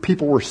grew.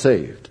 People were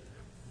saved.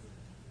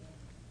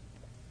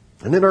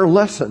 And in our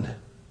lesson,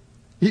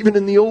 even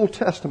in the Old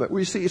Testament,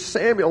 we see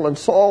Samuel and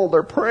Saul,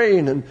 they're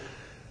praying,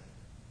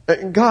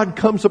 and God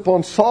comes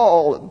upon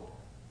Saul, and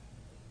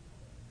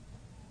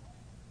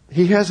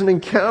he has an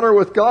encounter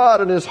with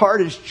God, and his heart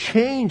is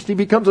changed. He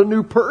becomes a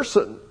new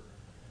person.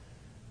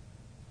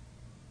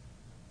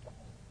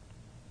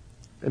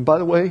 And by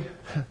the way,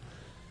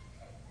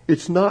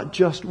 it's not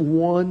just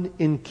one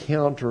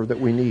encounter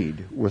that we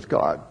need with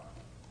God.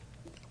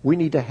 We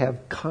need to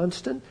have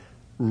constant,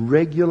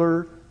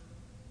 regular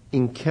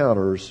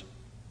encounters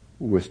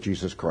with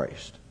Jesus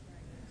Christ.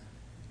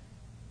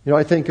 You know,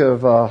 I think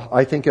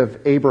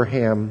of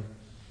Abraham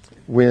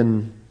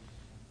when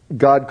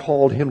God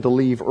called him to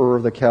leave Ur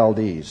of the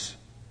Chaldees.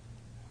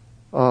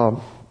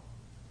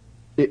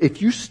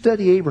 If you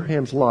study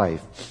Abraham's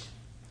life,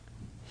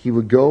 he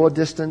would go a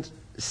distance,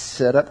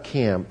 set up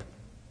camp,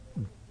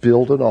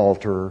 build an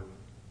altar,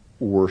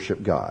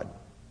 worship God.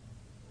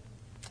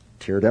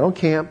 Tear down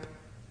camp,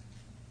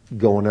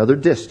 go another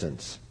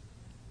distance,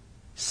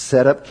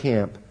 set up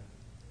camp,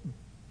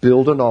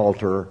 build an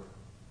altar,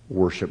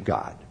 worship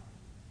God.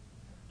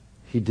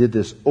 He did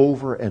this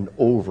over and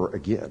over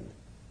again.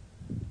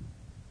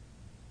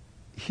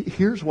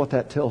 Here's what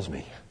that tells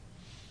me.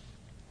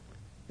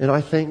 And I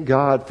thank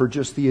God for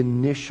just the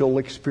initial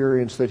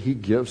experience that He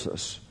gives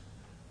us.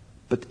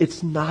 But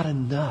it's not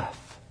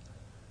enough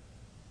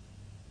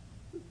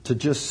to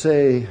just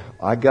say,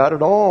 I got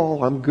it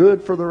all, I'm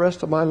good for the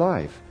rest of my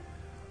life.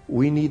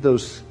 We need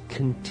those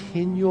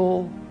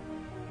continual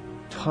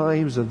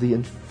times of the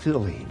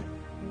infilling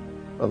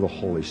of the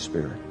Holy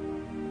Spirit.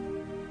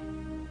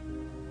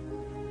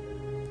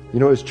 You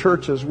know, as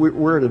churches,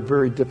 we're at a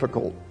very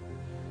difficult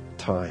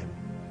time.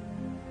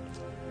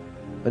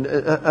 And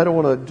I don't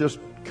want to just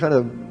kind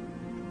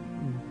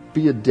of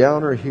be a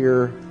downer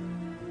here.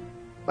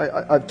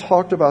 I've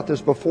talked about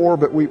this before,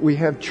 but we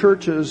have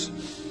churches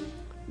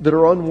that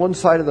are on one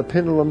side of the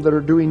pendulum that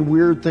are doing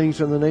weird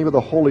things in the name of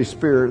the Holy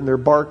Spirit, and they're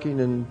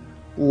barking and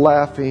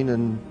laughing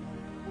and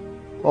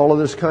all of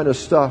this kind of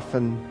stuff,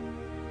 and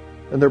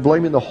they're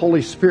blaming the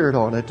Holy Spirit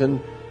on it.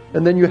 And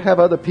then you have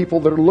other people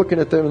that are looking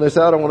at them and they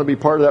say, I don't want to be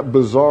part of that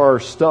bizarre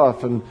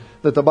stuff and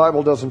that the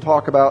Bible doesn't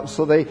talk about.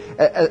 So they,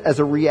 as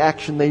a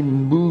reaction, they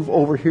move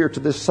over here to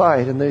this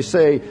side and they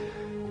say,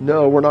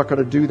 no, we're not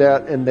going to do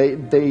that. And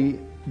they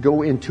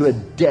go into a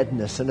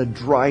deadness and a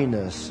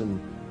dryness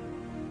and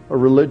a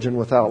religion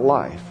without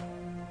life.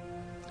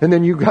 And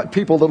then you got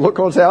people that look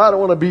on and say, I don't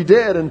want to be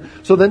dead. And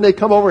so then they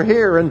come over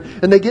here and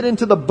they get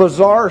into the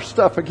bizarre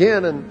stuff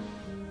again. And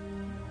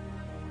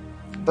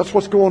that's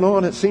what's going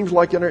on, it seems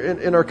like,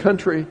 in our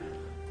country.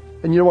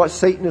 And you know what?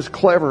 Satan is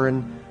clever,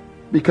 and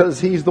because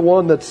he's the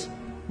one that's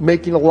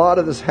making a lot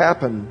of this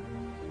happen.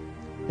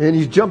 And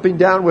he's jumping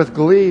down with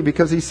glee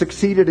because he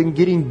succeeded in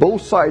getting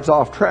both sides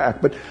off track.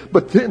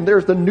 But then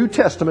there's the New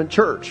Testament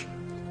church.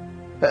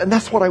 And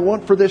that's what I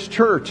want for this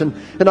church. And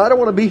I don't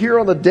want to be here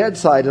on the dead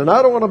side. And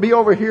I don't want to be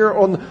over here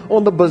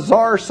on the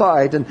bizarre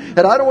side. And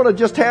I don't want to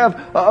just have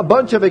a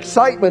bunch of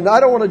excitement. I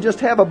don't want to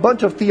just have a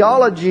bunch of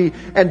theology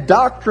and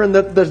doctrine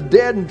that's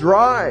dead and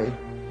dry.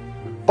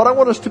 But I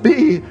want us to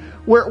be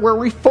where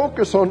we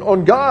focus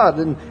on God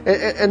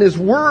and His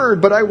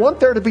Word. But I want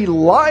there to be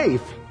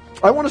life.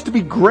 I want us to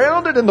be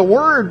grounded in the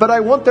Word. But I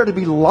want there to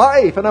be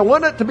life. And I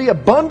want it to be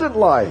abundant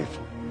life.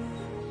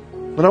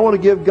 And I want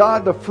to give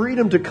God the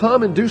freedom to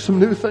come and do some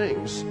new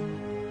things.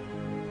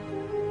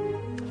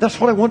 That's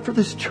what I want for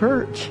this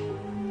church.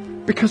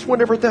 Because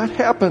whenever that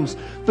happens,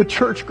 the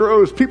church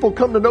grows. People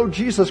come to know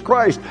Jesus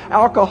Christ.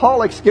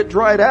 Alcoholics get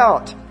dried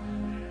out.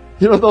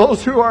 You know,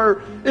 those who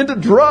are into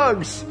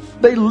drugs,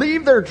 they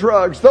leave their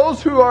drugs.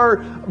 Those who are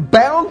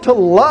bound to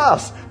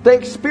lust, they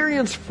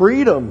experience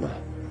freedom.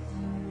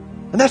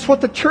 And that's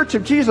what the Church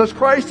of Jesus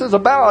Christ is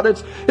about.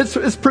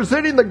 It's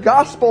presenting the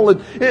gospel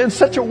in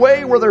such a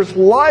way where there's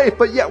life,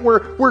 but yet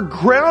we're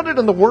grounded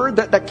in the Word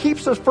that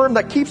keeps us firm,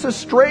 that keeps us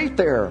straight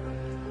there.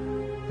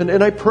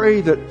 And I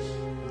pray that,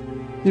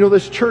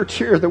 this church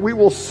here, that we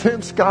will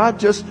sense God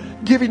just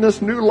giving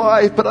us new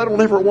life, but I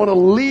don't ever want to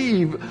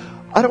leave.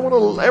 I don't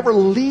want to ever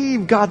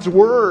leave God's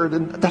Word,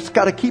 and that's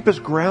got to keep us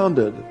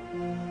grounded.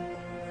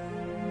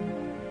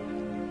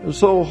 And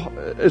so,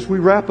 as we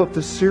wrap up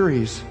this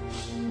series,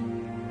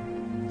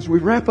 I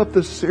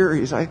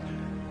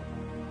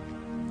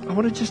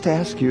want to just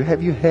ask you,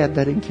 have you had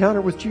that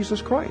encounter with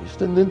Jesus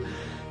Christ? And then,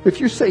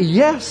 if you say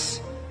yes,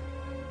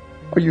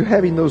 are you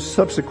having those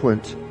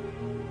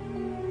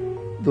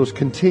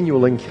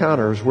continual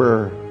encounters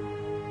where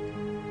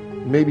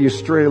maybe you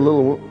stray a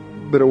little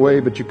bit away,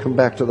 but you come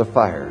back to the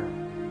fire.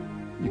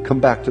 You come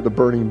back to the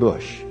burning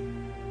bush.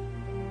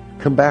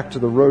 Come back to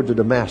the road to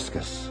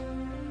Damascus.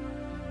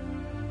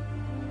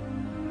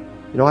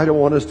 I don't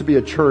want us to be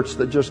a church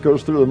that just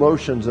goes through the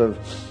motions of,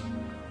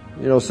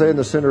 saying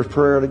the sinner's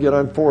prayer, and again,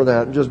 I'm for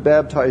that, and just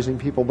baptizing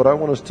people, but I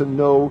want us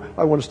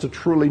to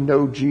truly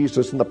know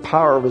Jesus and the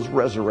power of His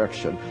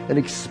resurrection and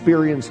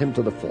experience Him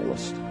to the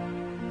fullest.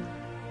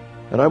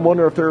 And I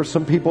wonder if there are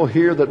some people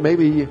here that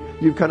maybe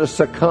you've kind of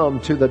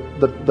succumbed to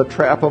the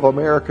trap of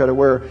America to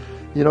where,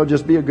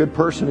 just be a good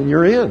person and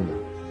you're in.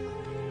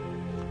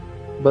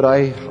 But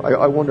I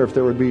wonder if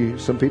there would be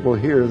some people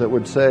here that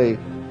would say,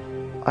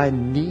 I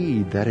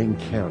need that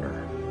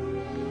encounter.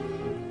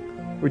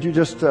 Would you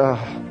just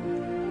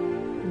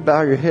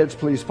bow your heads,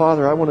 please?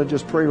 Father, I want to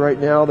just pray right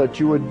now that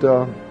you would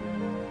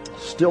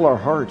still our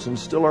hearts and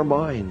still our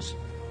minds.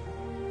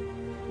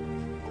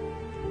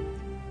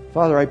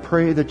 Father, I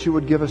pray that you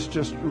would give us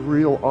just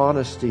real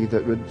honesty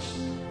that would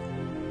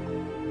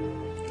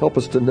help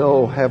us to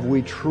know, have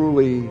we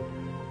truly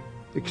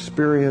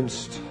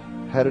experienced,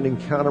 had an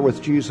encounter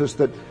with Jesus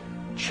that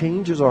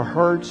changes our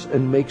hearts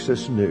and makes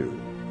us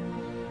new.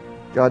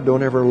 God,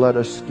 don't ever let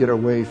us get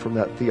away from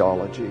that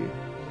theology.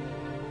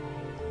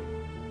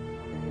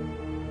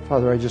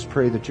 Father, I just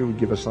pray that you would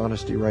give us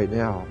honesty right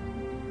now.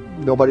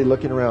 Nobody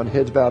looking around,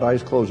 heads bowed,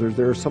 eyes closed. Is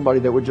there somebody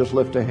that would just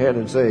lift a hand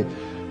and say,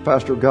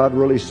 Pastor, God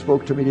really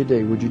spoke to me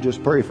today. Would you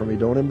just pray for me?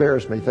 Don't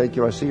embarrass me. Thank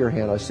you. I see your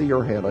hand. I see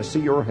your hand. I see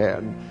your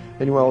hand.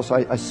 Anyone else?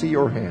 I see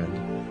your hand.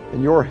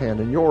 And your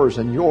hand. And yours.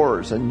 And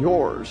yours. And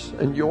yours.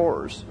 And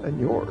yours. And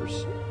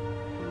yours.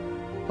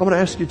 I'm going to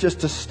ask you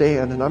just to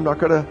stand. And I'm not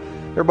going to...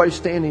 Everybody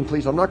standing,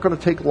 please. I'm not going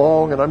to take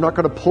long, and I'm not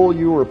going to pull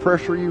you or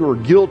pressure you or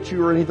guilt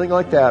you or anything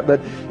like that.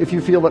 But if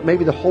you feel that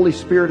maybe the Holy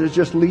Spirit is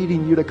just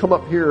leading you to come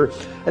up here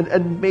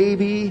and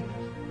maybe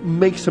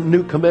make some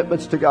new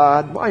commitments to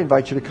God, I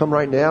invite you to come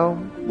right now.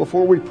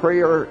 Before we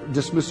pray our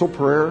dismissal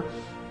prayer,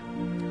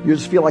 you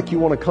just feel like you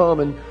want to come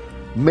and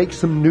make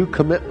some new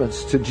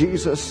commitments to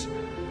Jesus.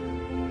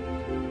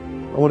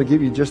 I want to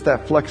give you just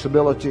that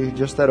flexibility,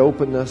 just that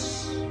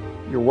openness.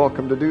 You're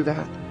welcome to do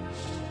that.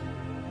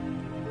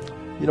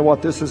 You know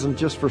what? This isn't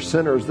just for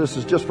sinners. This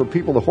is just for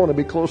people that want to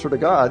be closer to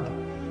God.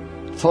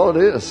 That's all it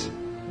is.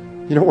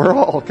 We're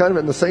all kind of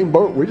in the same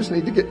boat. We just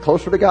need to get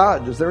closer to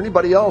God. Is there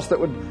anybody else that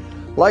would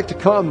like to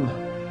come,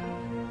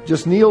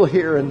 just kneel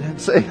here and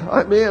say,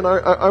 man,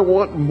 I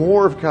want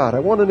more of God. I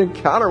want an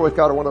encounter with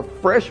God. I want a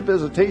fresh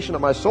visitation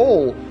of my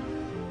soul.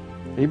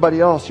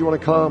 Anybody else, you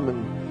want to come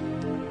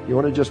and you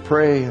want to just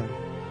pray?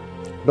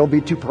 Don't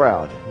be too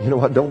proud. You know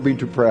what? Don't be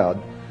too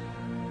proud.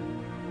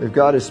 If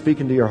God is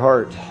speaking to your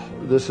heart,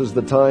 this is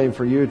the time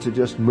for you to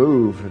just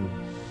move. And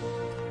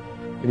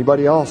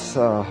anybody else,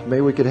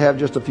 maybe we could have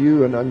just a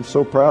few, and I'm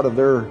so proud of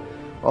their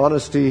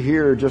honesty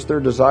here, just their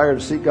desire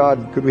to seek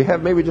God. Could we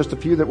have maybe just a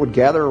few that would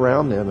gather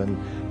around them, and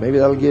maybe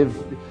that'll give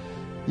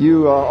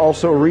you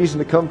also a reason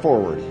to come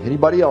forward.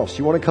 Anybody else,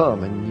 you want to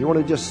come and you want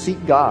to just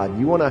seek God.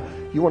 You want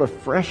a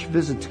fresh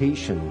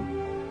visitation.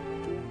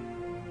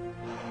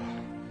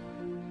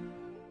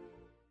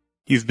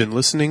 You've been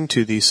listening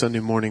to the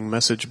Sunday morning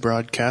message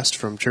broadcast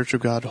from Church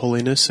of God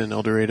Holiness in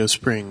El Dorado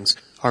Springs.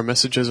 Our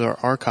messages are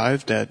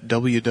archived at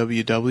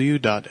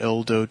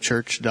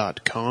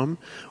www.eldochurch.com,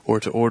 or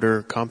to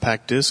order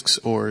compact discs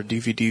or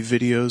DVD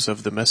videos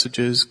of the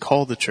messages,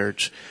 call the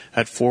church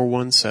at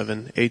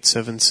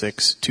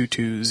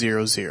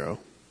 417-876-2200.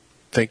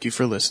 Thank you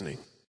for listening.